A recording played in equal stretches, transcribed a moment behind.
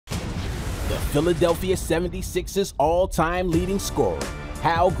the Philadelphia 76ers all-time leading scorer.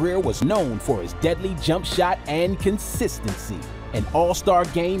 Hal Greer was known for his deadly jump shot and consistency. An all-star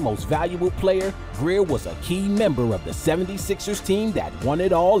game most valuable player, Greer was a key member of the 76ers team that won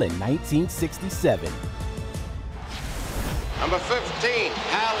it all in 1967. Number 15,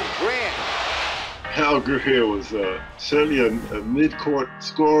 Hal Greer. Hal Greer was certainly a mid-court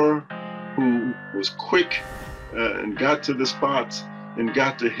scorer who was quick and got to the spots and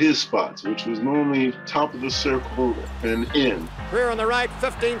got to his spots, which was normally top of the circle and in. Greer on the right,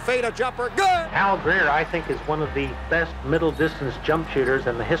 15 feet, a jumper, good! Hal Greer, I think, is one of the best middle-distance jump shooters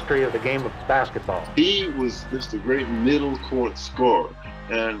in the history of the game of basketball. He was just a great middle-court scorer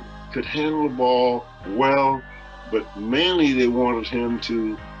and could handle the ball well, but mainly they wanted him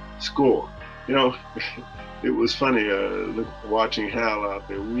to score. You know, it was funny watching Hal out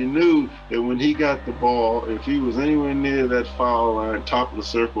there. We knew that when he got the ball, if he was anywhere near that foul line, top of the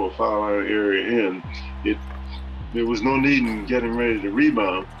circle or foul line area in, there was no need in getting ready to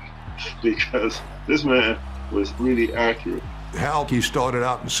rebound because this man was really accurate. Hal, he started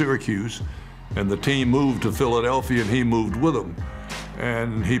out in Syracuse, and the team moved to Philadelphia, and he moved with them.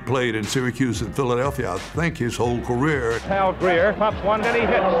 And he played in Syracuse and Philadelphia, I think, his whole career. Hal Greer pops one, then he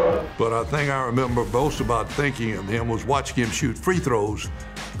hits. But I think I remember most about thinking of him was watching him shoot free throws,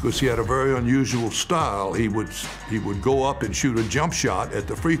 because he had a very unusual style. He would go up and shoot a jump shot at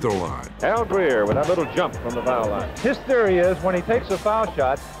the free throw line. Hal Greer with that little jump from the foul line. His theory is when he takes a foul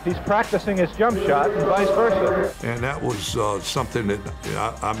shot, he's practicing his jump shot and vice versa. And that was something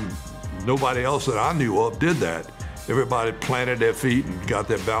that nobody else that I knew of did that. Everybody planted their feet and got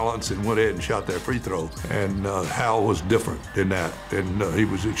their balance and went ahead and shot their free throw. And Hal was different in that. And he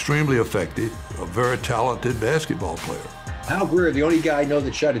was extremely effective, a very talented basketball player. Hal Greer, the only guy I know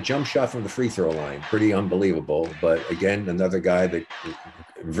that shot a jump shot from the free throw line. Pretty unbelievable. But again, another guy that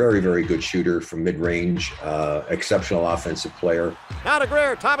very, very good shooter from mid-range, exceptional offensive player. Now to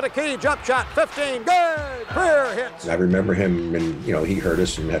Greer, top of the key, jump shot, 15, good! Greer hits. I remember him, and he hurt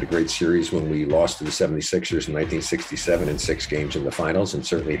us and had a great series when we lost to the 76ers in 1967 in 6 games in the finals, and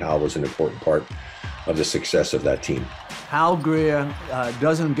certainly Hal was an important part of the success of that team. Hal Greer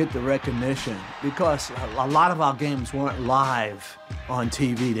doesn't get the recognition because a lot of our games weren't live on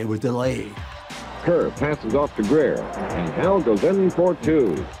TV, they were delayed. Kerr passes off to Greer, and Hal goes in for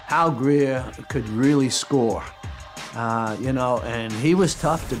 2. Hal Greer could really score, and he was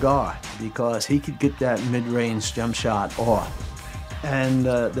tough to guard because he could get that mid-range jump shot off. And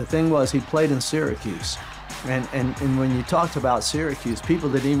the thing was, he played in Syracuse. And when you talked about Syracuse, people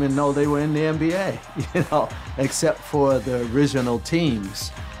didn't even know they were in the NBA, except for the original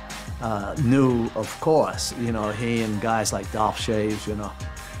teams knew, of course, he and guys like Dolph Shaves,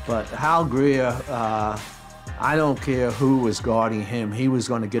 But Hal Greer, I don't care who was guarding him, he was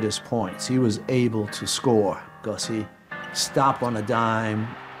going to get his points. He was able to score because he stopped on a dime,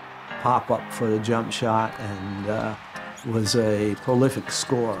 pop up for the jump shot, and was a prolific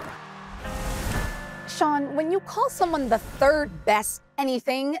scorer. Sean, when you call someone the third best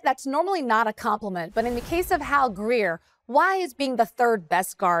anything, that's normally not a compliment. But in the case of Hal Greer, why is being the third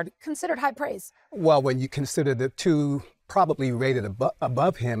best guard considered high praise? Well, when you consider the two probably rated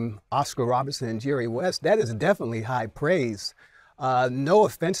above him, Oscar Robertson and Jerry West, that is definitely high praise. No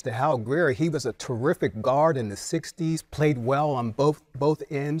offense to Hal Greer, he was a terrific guard in the 60s, played well on both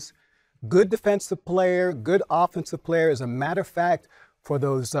ends. Good defensive player, good offensive player. As a matter of fact, for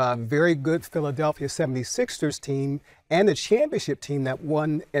those very good Philadelphia 76ers team and the championship team that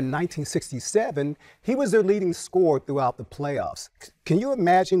won in 1967, he was their leading scorer throughout the playoffs. Can you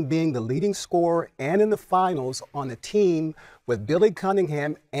imagine being the leading scorer and in the finals on a team with Billy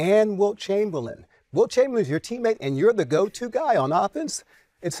Cunningham and Wilt Chamberlain? Wilt Chamberlain is your teammate and you're the go-to guy on offense?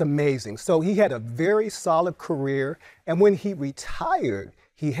 It's amazing. So he had a very solid career, and when he retired,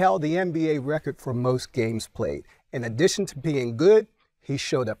 he held the NBA record for most games played. In addition to being good, he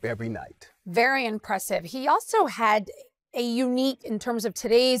showed up every night. Very impressive. He also had a unique, in terms of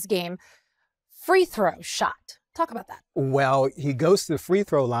today's game, free throw shot. Talk about that. Well, he goes to the free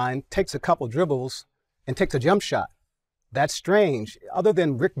throw line, takes a couple dribbles, and takes a jump shot. That's strange. Other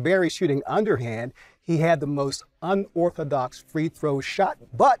than Rick Barry shooting underhand, he had the most unorthodox free throw shot,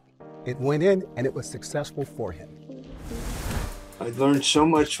 but it went in and it was successful for him. I learned so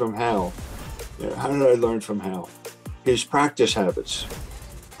much from Hal. How did I learn from Hal? His practice habits,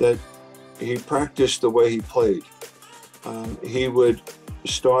 that he practiced the way he played. He would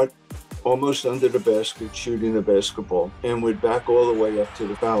start almost under the basket, shooting the basketball, and would back all the way up to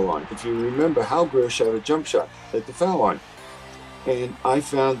the foul line. If you remember, Hal Greer shot a jump shot at the foul line. And I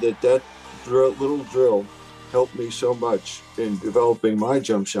found that little drill helped me so much in developing my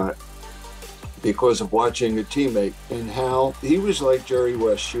jump shot. because of watching a teammate. And Hal, he was like Jerry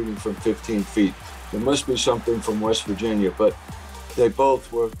West shooting from 15 feet. There must be something from West Virginia, but they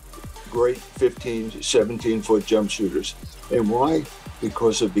both were great 15, 17-foot jump shooters. And why?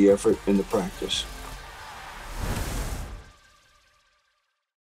 Because of the effort and the practice.